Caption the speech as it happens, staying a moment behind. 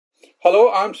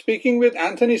Hello, I'm speaking with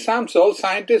Anthony Samsel,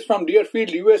 scientist from Deerfield,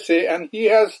 USA, and he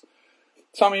has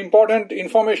some important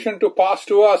information to pass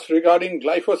to us regarding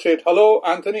glyphosate. Hello,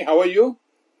 Anthony, how are you?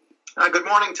 Good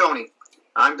morning, Tony.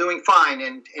 I'm doing fine,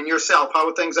 and yourself? How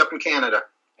are things up in Canada?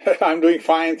 I'm doing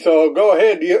fine, so go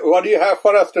ahead. What do you have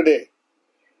for us today?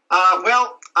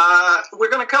 We're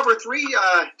going to cover three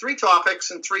topics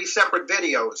in three separate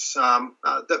videos.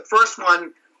 The first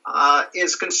one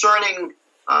is concerning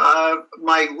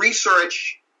my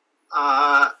research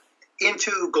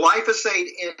into glyphosate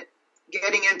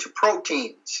getting into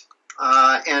proteins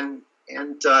and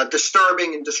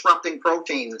disturbing and disrupting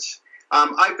proteins.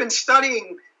 I've been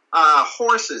studying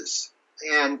horses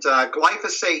and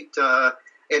glyphosate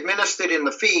administered in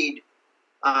the feed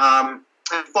and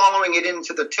following it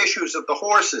into the tissues of the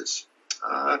horses.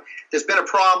 There's been a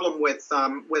problem with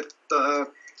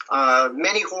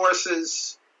many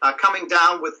horses coming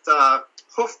down with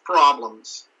hoof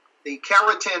problems. The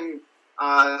keratin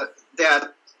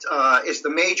that is the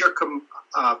major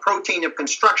protein of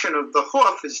construction of the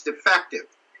hoof is defective.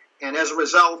 And as a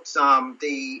result,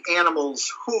 the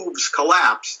animal's hooves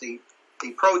collapse. The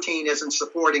protein isn't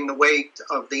supporting the weight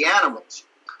of the animals.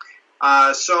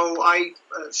 So I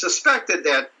suspected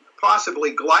that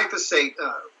possibly glyphosate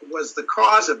was the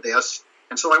cause of this.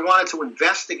 And so I wanted to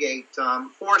investigate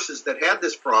horses that had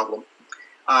this problem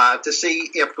to see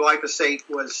if glyphosate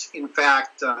was, in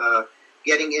fact,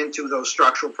 getting into those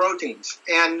structural proteins.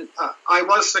 And I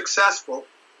was successful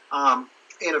in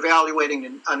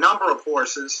evaluating a number of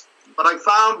horses. What I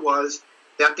found was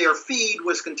that their feed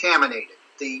was contaminated.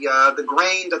 The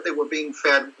grain that they were being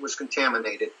fed was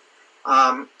contaminated.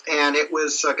 And it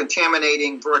was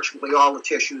contaminating virtually all the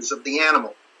tissues of the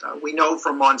animal. We know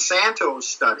from Monsanto's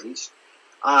studies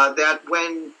that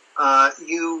when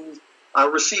you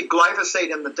receive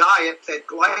glyphosate in the diet, that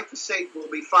glyphosate will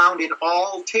be found in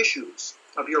all tissues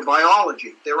of your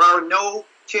biology. There are no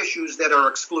tissues that are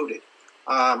excluded.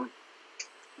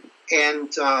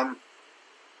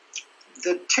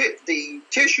 The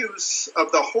tissues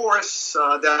of the horse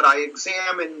that I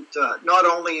examined not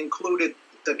only included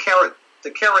the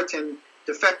keratin,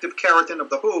 defective keratin of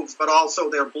the hooves, but also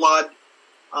their blood.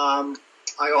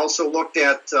 I also looked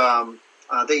at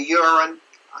the urine.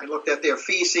 I looked at their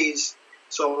feces.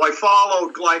 So I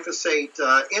followed glyphosate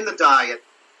in the diet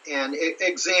and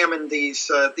examined these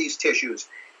tissues.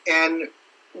 And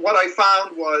what I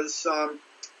found was,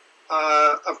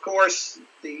 of course,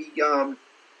 the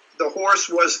horse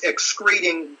was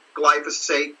excreting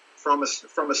glyphosate from a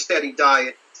steady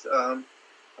diet of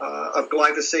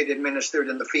glyphosate administered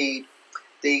in the feed.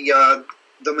 The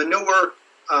manure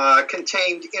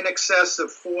contained in excess of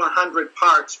 400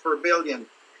 parts per billion,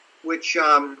 which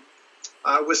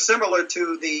was similar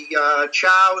to the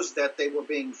chows that they were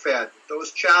being fed.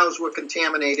 Those chows were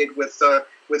contaminated with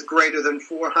greater than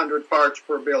 400 parts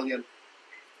per billion.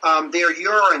 Their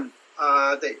urine,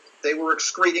 they were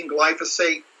excreting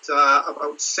glyphosate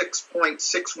about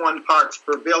 6.61 parts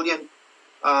per billion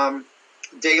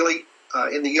daily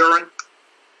in the urine.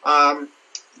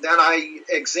 Then I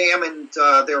examined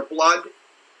their blood.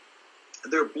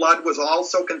 Their blood was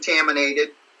also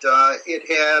contaminated. It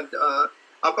had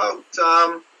about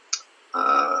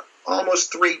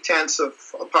almost 0.3 of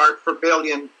a part per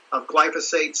billion of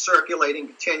glyphosate circulating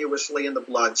continuously in the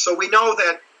blood. So we know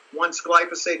that once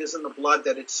glyphosate is in the blood,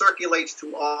 that it circulates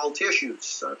to all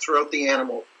tissues throughout the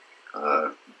animal.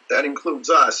 That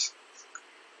includes us.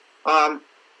 The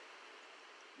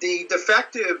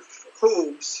defective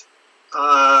hooves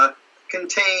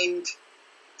contained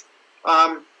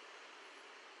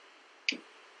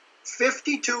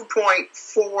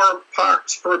 52.4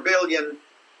 parts per billion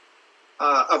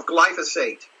of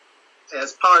glyphosate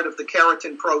as part of the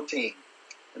keratin protein,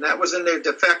 and that was in their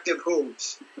defective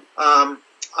hooves.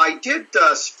 I did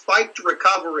spiked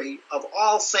recovery of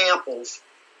all samples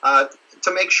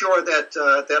to make sure that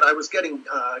I was getting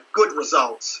good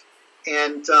results,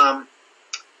 and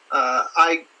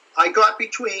I got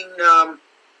between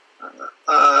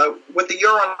with the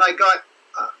urine I got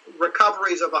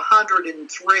recoveries of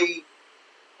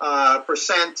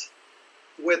 103%.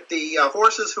 With the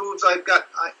horse's hooves, I've got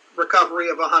recovery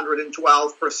of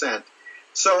 112%.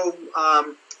 So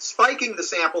spiking the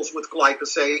samples with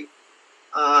glyphosate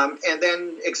and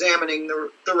then examining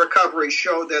the recovery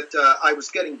showed that I was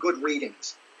getting good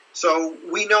readings. So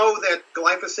we know that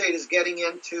glyphosate is getting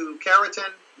into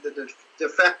keratin, the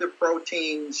defective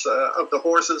proteins of the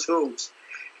horse's hooves.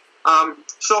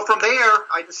 So from there,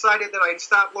 I decided that I'd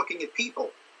start looking at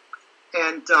people.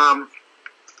 And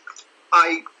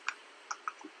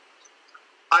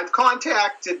I've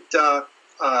contacted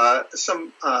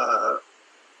some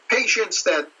patients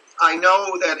that I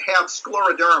know that have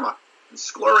scleroderma.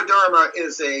 Scleroderma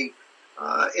is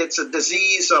it's a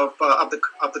disease of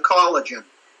the collagen,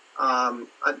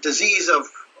 a disease of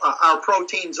our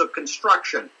proteins of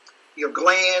construction. Your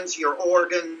glands, your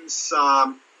organs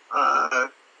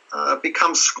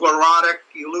become sclerotic.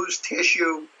 You lose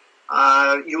tissue.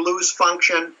 You lose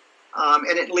function,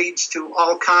 and it leads to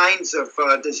all kinds of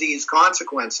disease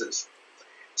consequences.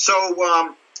 So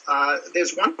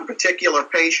there's one particular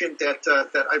patient that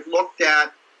I've looked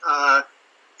at,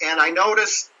 and I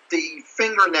noticed the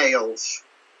fingernails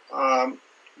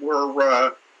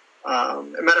were. As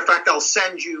a matter of fact, I'll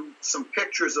send you some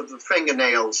pictures of the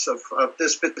fingernails of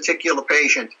this particular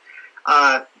patient.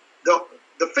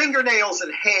 The fingernails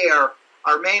and hair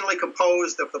are mainly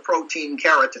composed of the protein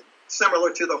keratin,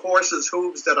 similar to the horse's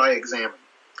hooves that I examined.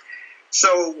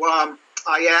 So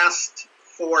I asked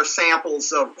for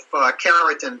samples of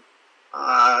keratin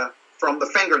from the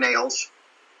fingernails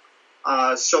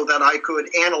so that I could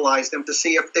analyze them to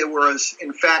see if there was,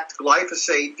 in fact,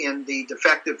 glyphosate in the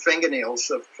defective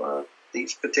fingernails of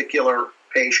these particular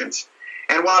patients.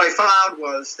 And what I found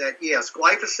was that, yes,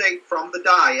 glyphosate from the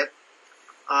diet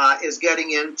is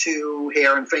getting into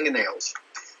hair and fingernails.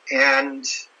 And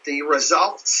the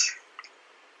results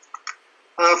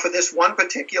for this one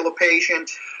particular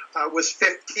patient was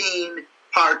 15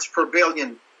 parts per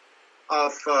billion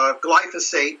of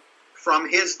glyphosate from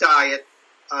his diet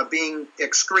being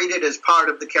excreted as part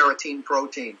of the keratin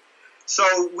protein.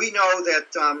 So we know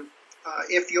that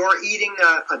if you're eating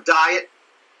a diet,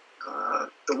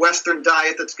 the Western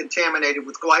diet that's contaminated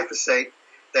with glyphosate,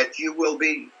 that you will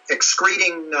be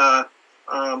excreting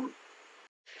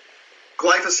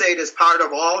glyphosate as part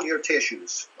of all your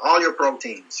tissues. All your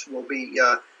proteins will be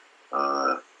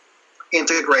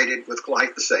integrated with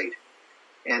glyphosate.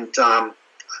 And I'm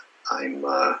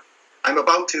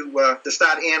about to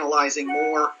start analyzing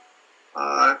more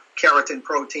keratin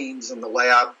proteins in the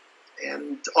lab,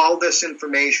 and all this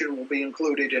information will be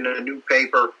included in a new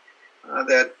paper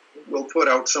that we'll put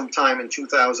out sometime in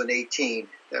 2018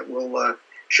 that will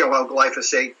show how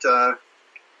glyphosate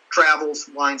travels,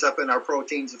 winds up in our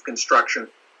proteins of construction,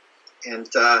 and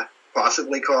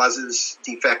possibly causes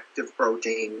defective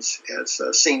proteins, as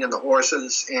seen in the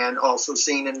horses and also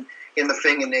seen in the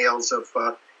fingernails of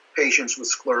patients with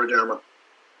scleroderma.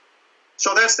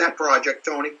 So that's that project,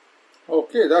 Tony.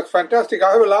 Okay, that's fantastic.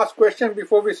 I have a last question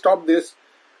before we stop this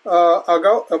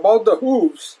about the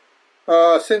hooves.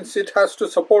 Since it has to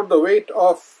support the weight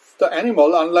of the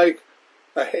animal, unlike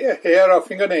hair or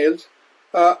fingernails,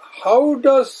 how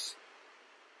does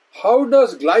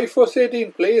glyphosate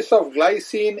in place of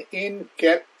glycine in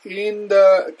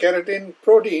the keratin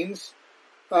proteins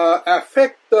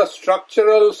affect the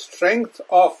structural strength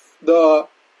of the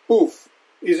hoof?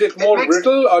 Is it more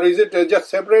brittle, or is it just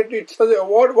separate?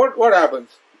 What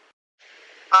happens?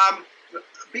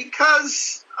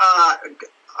 Because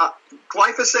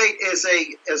glyphosate is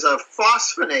a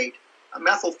phosphonate, a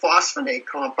methylphosphonate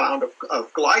compound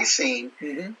of glycine.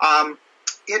 Mm-hmm.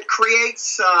 It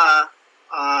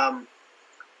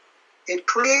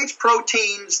creates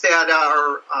proteins that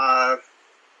are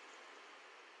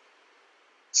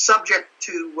subject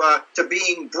to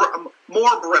being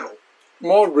more brittle.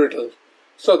 More brittle.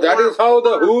 So that is how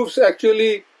the hooves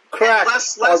actually crack.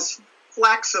 Less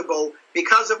flexible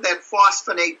because of that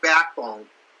phosphonate backbone.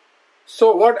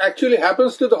 So what actually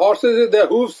happens to the horses is their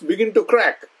hooves begin to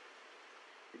crack.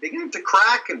 They begin to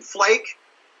crack and flake,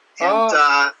 and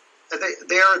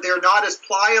they're not as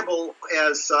pliable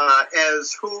as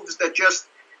hooves that just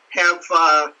have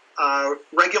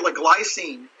regular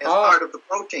glycine as part of the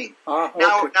protein. Okay.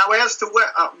 Now, as to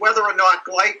whether or not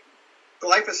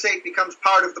glyphosate becomes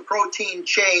part of the protein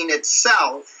chain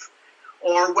itself,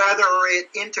 or whether it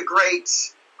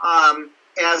integrates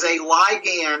as a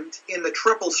ligand in the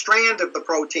triple strand of the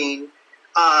protein,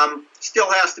 still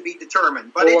has to be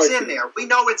determined. But it's in there. We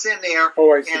know it's in there.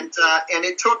 And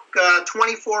it took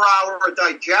 24-hour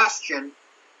digestion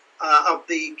of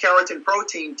the keratin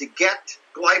protein to get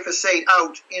glyphosate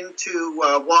out into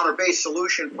water-based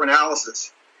solution for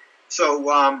analysis.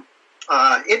 So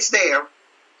it's there.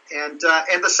 And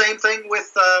the same thing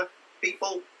with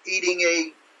people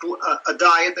eating a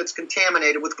diet that's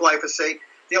contaminated with glyphosate.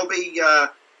 They'll be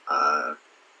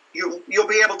you'll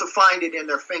be able to find it in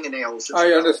their fingernails.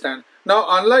 I understand. Now,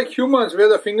 unlike humans, where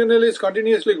the fingernail is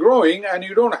continuously growing and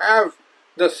you don't have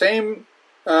the same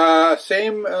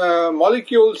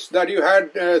molecules that you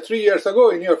had 3 years ago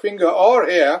in your finger or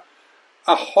hair,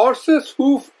 a horse's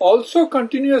hoof also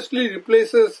continuously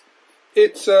replaces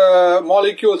its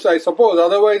molecules, I suppose.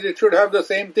 Otherwise, it should have the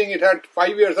same thing it had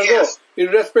 5 years ago,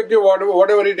 irrespective of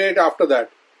whatever it ate after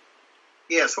that.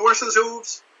 Yes, horses'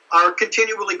 hooves are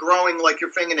continually growing like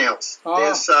your fingernails.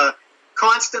 There's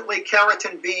constantly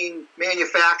keratin being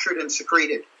manufactured and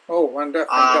secreted. Oh,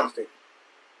 fantastic.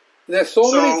 There's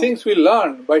so many things we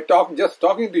learn by just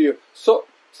talking to you. So,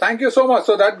 thank you so much.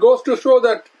 So that goes to show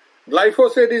that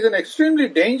glyphosate is an extremely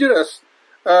dangerous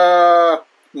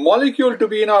molecule to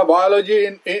be in our biology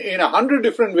in 100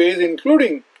 different ways,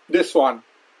 including this one.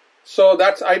 So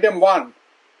that's item 1.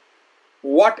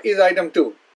 What is item 2?